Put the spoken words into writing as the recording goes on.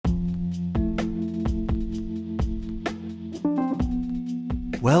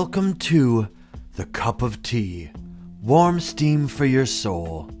Welcome to The Cup of Tea, warm steam for your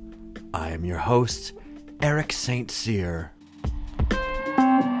soul. I am your host, Eric St. Cyr.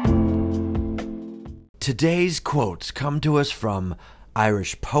 Today's quotes come to us from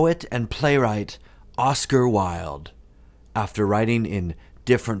Irish poet and playwright Oscar Wilde. After writing in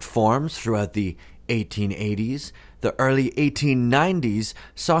different forms throughout the 1880s, the early 1890s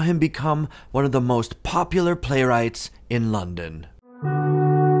saw him become one of the most popular playwrights in London.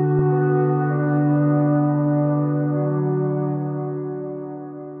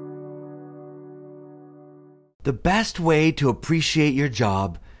 The best way to appreciate your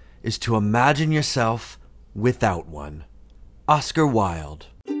job is to imagine yourself without one. Oscar Wilde.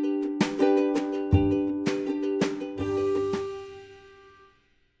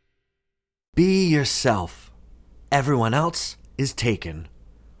 Be yourself. Everyone else is taken.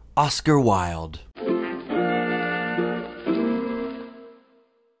 Oscar Wilde.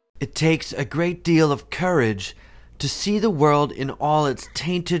 It takes a great deal of courage to see the world in all its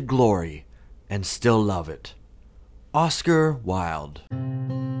tainted glory and still love it. Oscar Wilde.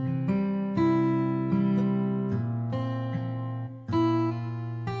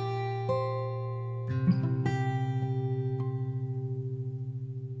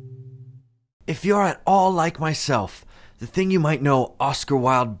 If you're at all like myself, the thing you might know Oscar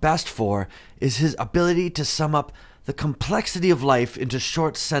Wilde best for is his ability to sum up the complexity of life into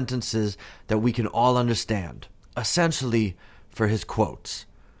short sentences that we can all understand, essentially for his quotes.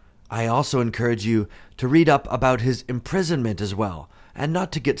 I also encourage you to read up about his imprisonment as well, and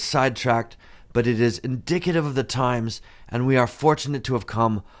not to get sidetracked, but it is indicative of the times, and we are fortunate to have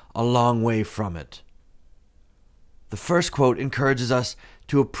come a long way from it. The first quote encourages us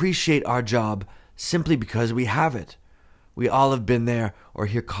to appreciate our job simply because we have it. We all have been there or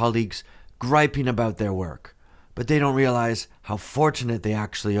hear colleagues griping about their work, but they don't realize how fortunate they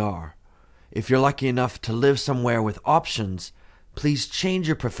actually are. If you're lucky enough to live somewhere with options, please change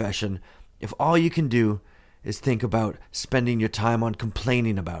your profession if all you can do is think about spending your time on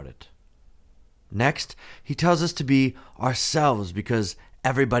complaining about it. Next, he tells us to be ourselves because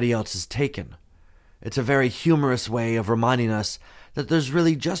everybody else is taken. It's a very humorous way of reminding us that there's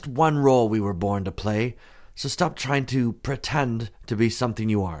really just one role we were born to play, so stop trying to pretend to be something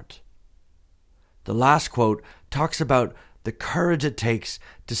you aren't. The last quote talks about the courage it takes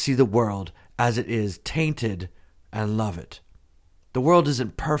to see the world as it is tainted and love it. The world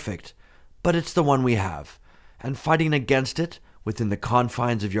isn't perfect, but it's the one we have, and fighting against it within the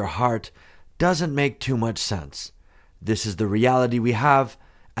confines of your heart doesn't make too much sense. This is the reality we have,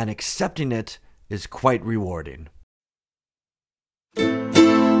 and accepting it is quite rewarding.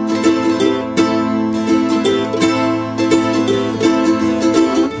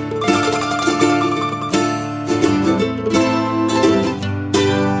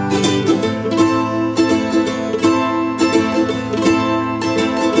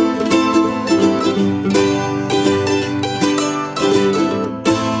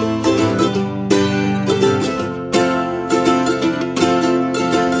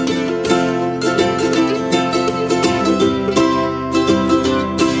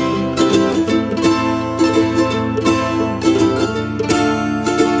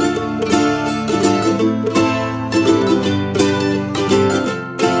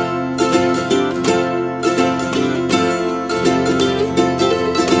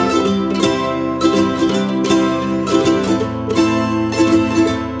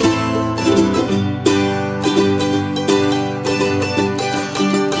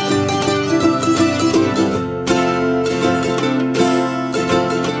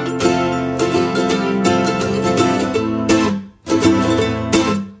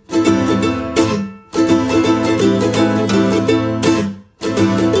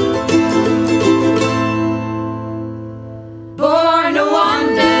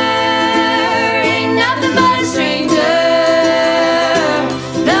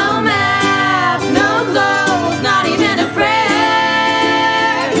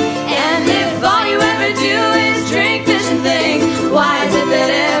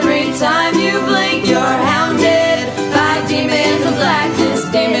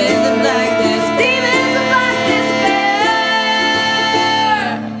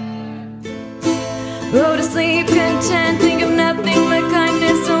 Go to sleep content, think of nothing but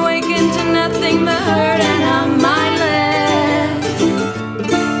kindness, awaken to nothing but hurt, and I'm mindless.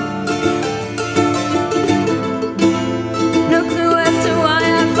 No clue as to why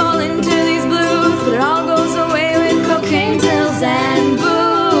I fall into these blues, but it all goes away with cocaine pills and booze.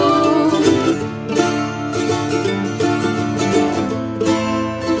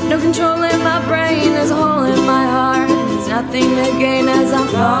 No control in my brain, there's a hole in my heart. There's nothing to gain as I'm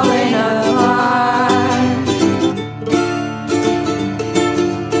falling apart.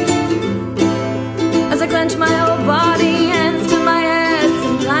 As I clench my whole body, hands to my head,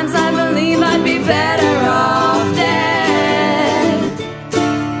 sometimes I believe I'd be better off dead.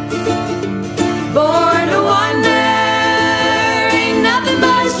 Born to wander, ain't nothing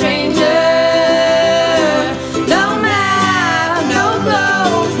but a stranger. No map, no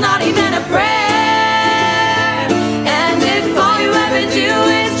clothes, not even a prayer. And if all you ever do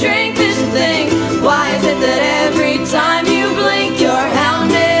is drink, fish and think, why is it that every time you blink you're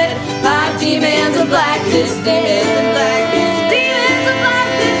hounded by demons of black despair? Demons of black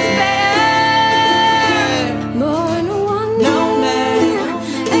despair. Born to wander, no man,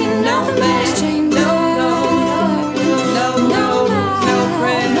 ain't nothing but a stranger. No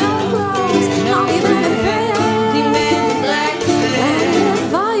prayer, no clothes, not even a prayer. Demons of black despair. And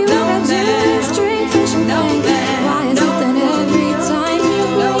if all you ever do is drink, fish and think, why is it that every time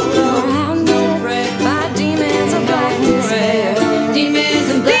you blink you're hounded by demons of black despair?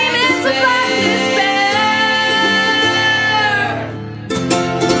 Demons of black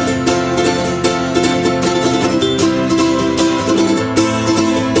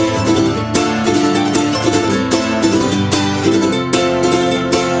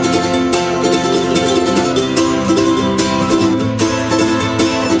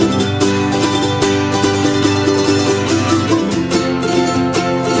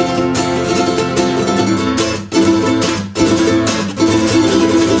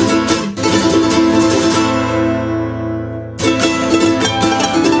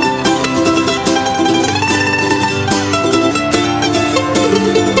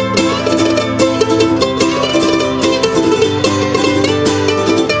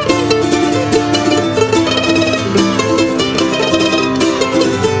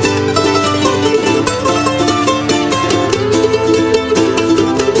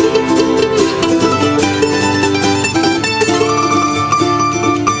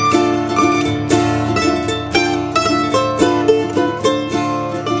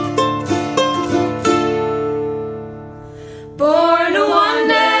Born to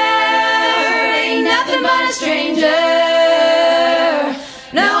wander, ain't nothing but a stranger.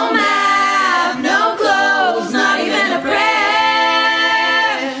 No map, no clothes, not even a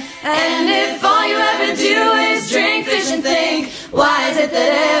prayer. And if all you ever do is drink, fish and think, why is it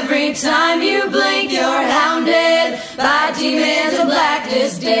that every time you blink you're hounded by demons of black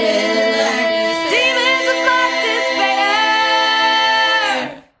despair? Demons of black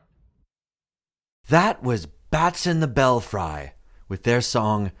despair. That was Bats in the Belfry with their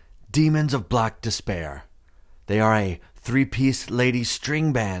song Demons of Black Despair. They are a three-piece ladies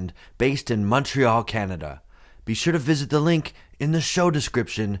string band based in Montreal, Canada. Be sure to visit the link in the show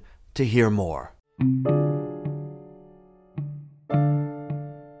description to hear more.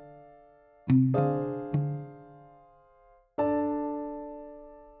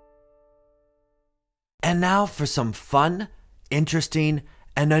 And now for some fun, interesting,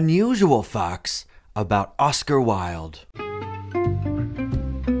 and unusual facts about Oscar Wilde.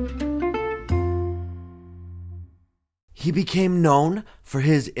 He became known for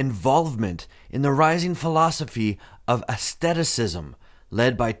his involvement in the rising philosophy of aestheticism,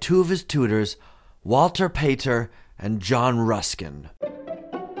 led by two of his tutors, Walter Pater and John Ruskin.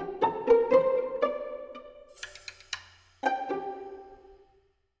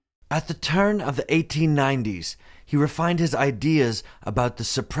 At the turn of the 1890s, he refined his ideas about the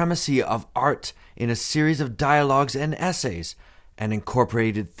supremacy of art in a series of dialogues and essays, and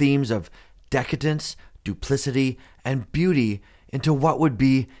incorporated themes of decadence, duplicity, and beauty into what would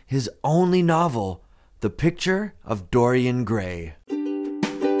be his only novel, The Picture of Dorian Gray.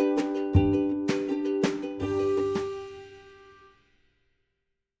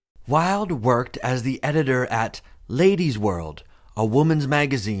 Wilde worked as the editor at Ladies' World, a woman's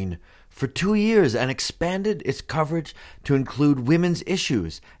magazine, for 2 years and expanded its coverage to include women's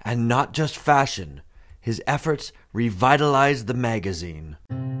issues and not just fashion. His efforts revitalized the magazine.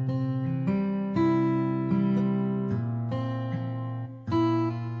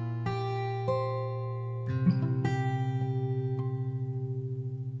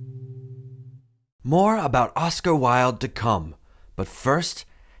 More about Oscar Wilde to come, but first,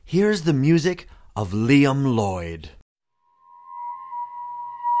 here's the music of Liam Lloyd.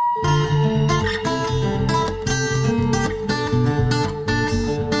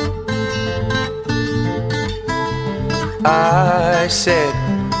 I said,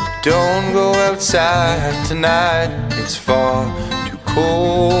 don't go outside tonight, it's far too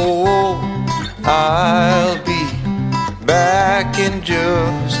cold. I'll be back in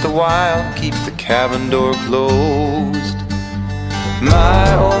just a while, keep the cabin door closed. My,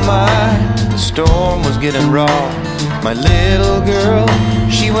 oh my, the storm was getting raw. My little girl,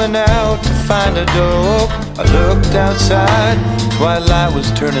 she went out to find a doe. I looked outside, twilight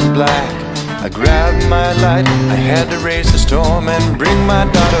was turning black. I grabbed my light, I had to raise the storm and bring my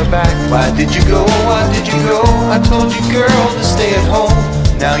daughter back. Why did you go, why did you go? I told you, girl, to stay at home.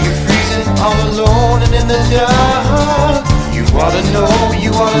 Now you're freezing all alone and in the dark. You ought to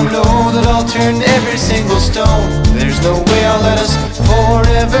know that I'll turn every single stone. There's no way I'll let us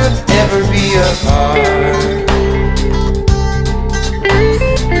forever, ever be apart.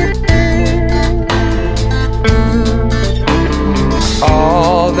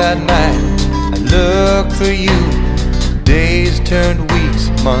 All that night I looked for you. Days turned weeks,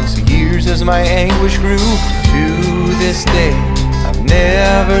 months, years as my anguish grew. To this day I've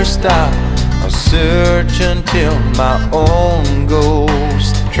never stopped. I'll search until my own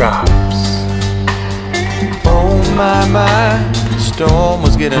ghost drops. Oh my, the storm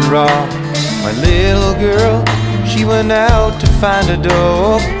was getting raw. My little girl, she went out to find a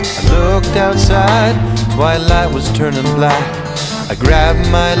doe. I looked outside, twilight was turning black. I grabbed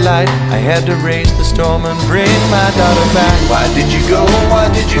my light, I had to raise the storm and bring my daughter back. Why did you go, why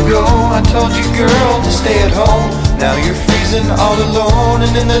did you go? I told you, girl, to stay at home. Now you're freezing all alone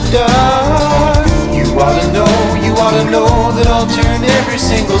and in the dark. You ought to know that I'll turn every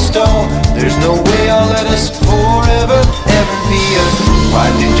single stone. There's no way I'll let us forever, ever be apart. Why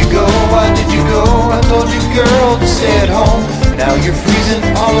did you go, why did you go? I told you, girl, to stay at home. Now you're freezing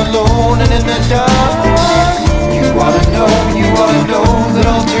all alone and in the dark. You ought to know that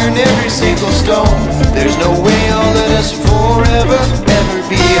I'll turn every single stone. There's no way I'll let us forever, ever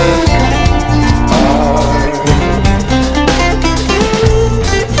be apart.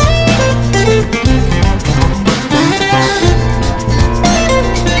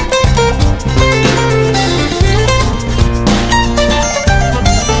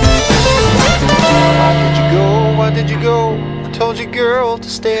 Why did you go? I told you, girl, to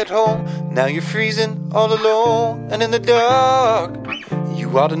stay at home. Now you're freezing all alone and in the dark.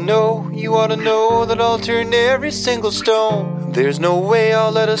 You ought to know that I'll turn every single stone. There's no way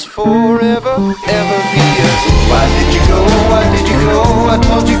I'll let us forever, ever be apart. Why did you go, why did you go? I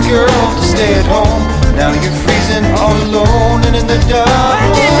told you, girl, to stay at home. Now you're freezing all alone and in the dark.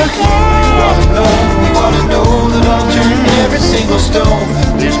 You ought to know that I'll turn every single stone.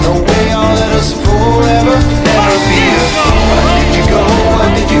 There's no way I'll let us forever, ever be apart. Why did you go, why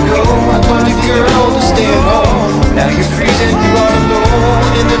did you go? I told you, girl, to stay at home. Now you're freezing all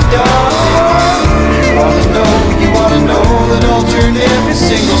alone in the dark. You ought to know that I'll turn every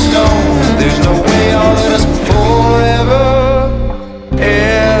single stone. There's no way I'll let us forever,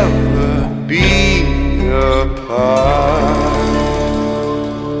 ever be apart.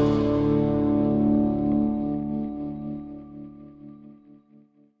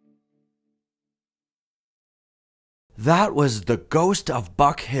 That was The Ghost of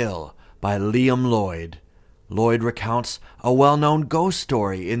Buck Hill by Liam Lloyd. Lloyd recounts a well-known ghost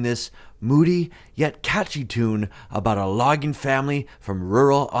story in this moody yet catchy tune about a logging family from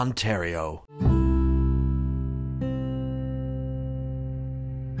rural Ontario.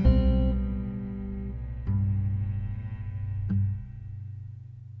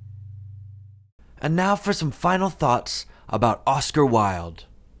 And now for some final thoughts about Oscar Wilde.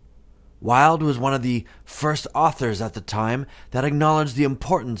 Wilde was one of the first authors at the time that acknowledged the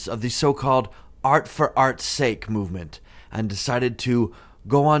importance of the so-called art for art's sake movement and decided to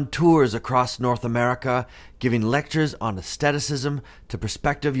go on tours across North America, giving lectures on aestheticism to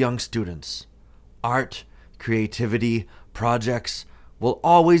prospective young students. Art, creativity, projects will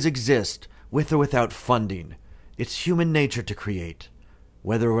always exist with or without funding. It's human nature to create.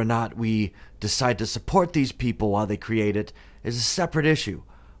 Whether or not we decide to support these people while they create it is a separate issue,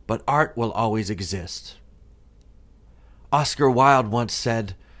 but art will always exist. Oscar Wilde once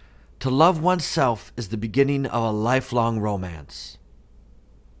said, "To love oneself is the beginning of a lifelong romance."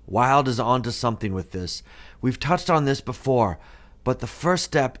 Wilde is onto something with this. We've touched on this before, but the first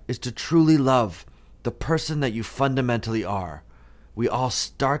step is to truly love the person that you fundamentally are. We all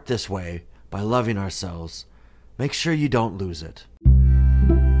start this way by loving ourselves. Make sure you don't lose it.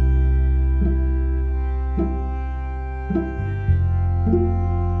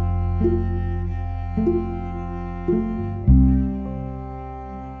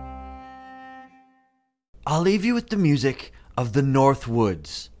 I'll leave you with the music of the North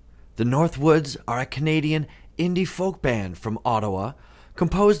Woods. The North Woods are a Canadian indie folk band from Ottawa,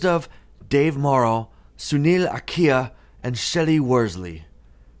 composed of Dave Morrow, Sunil Akia, and Shelley Worsley.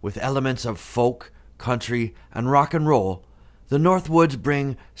 With elements of folk, country, and rock and roll, the North Woods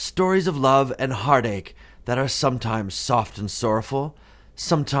bring stories of love and heartache that are sometimes soft and sorrowful,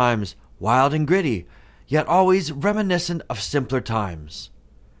 sometimes wild and gritty, yet always reminiscent of simpler times.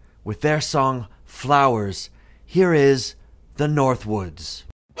 With their song Flowers, here is The Northwoods.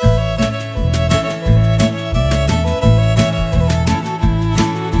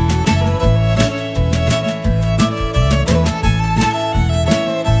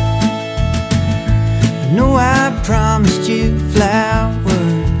 I know I promised you flowers.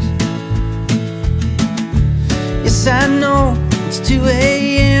 Yes, I know it's 2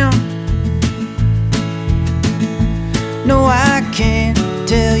 a.m. No, I can't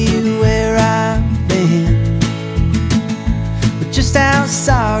tell you where I've been, but just how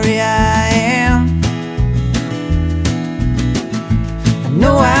sorry I am. I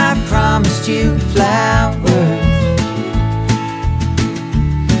know I promised you flowers.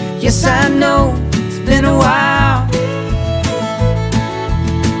 Yes, I know it's been a while.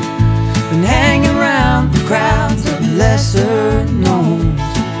 Been hanging around the crowds of lesser knowns,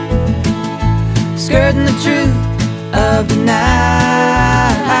 skirting the truth of the night.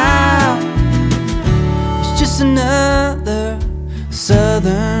 It's just another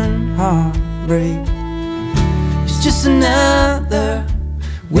southern heartbreak. It's just another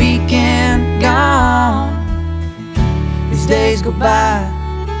weekend gone. These days go by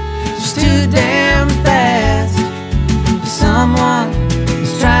just too damn fast. Someone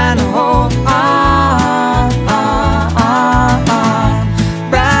is trying to hold on.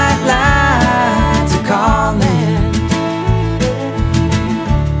 Bright lights are calling.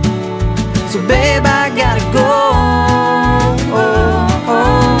 So babe, I gotta go.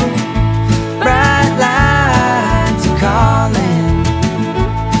 Bright lights are calling.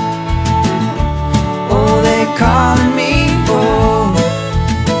 Oh, they're calling me. Oh,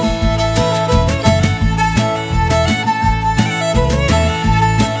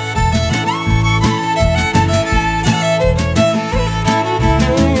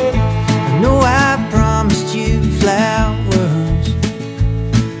 I know I promised you flowers.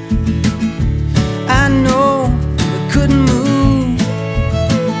 I know I couldn't move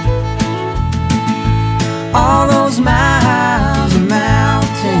all those miles of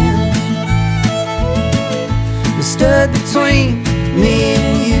mountains that stood between me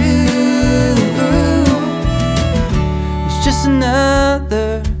and you. It's just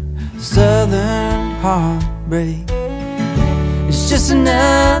another southern heartbreak. It's just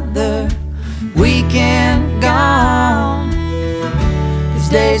another weekend gone. These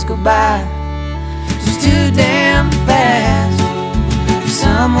days go by just too damn fast.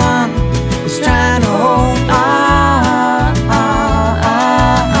 Someone is trying to hold on.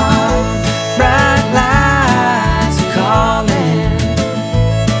 Bright lights are calling.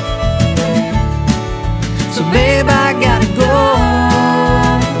 So babe, I gotta go.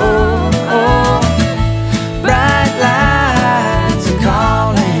 Bright lights are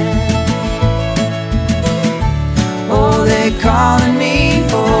calling. Oh, they're calling me.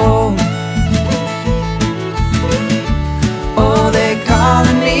 Oh, oh, they're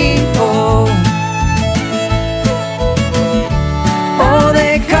calling me. Oh, oh,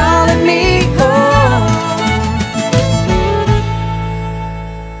 they're calling me. Oh.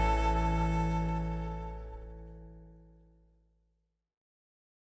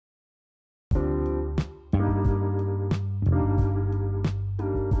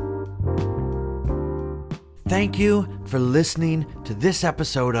 Thank you for listening to this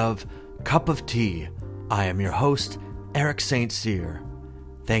episode of Cup of Tea. I am your host, Eric St. Cyr.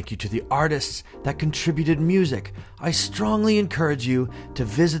 Thank you to the artists that contributed music. I strongly encourage you to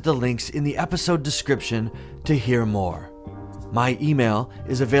visit the links in the episode description to hear more. My email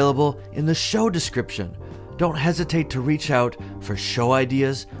is available in the show description. Don't hesitate to reach out for show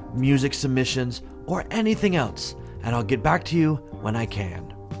ideas, music submissions, or anything else, and I'll get back to you when I can.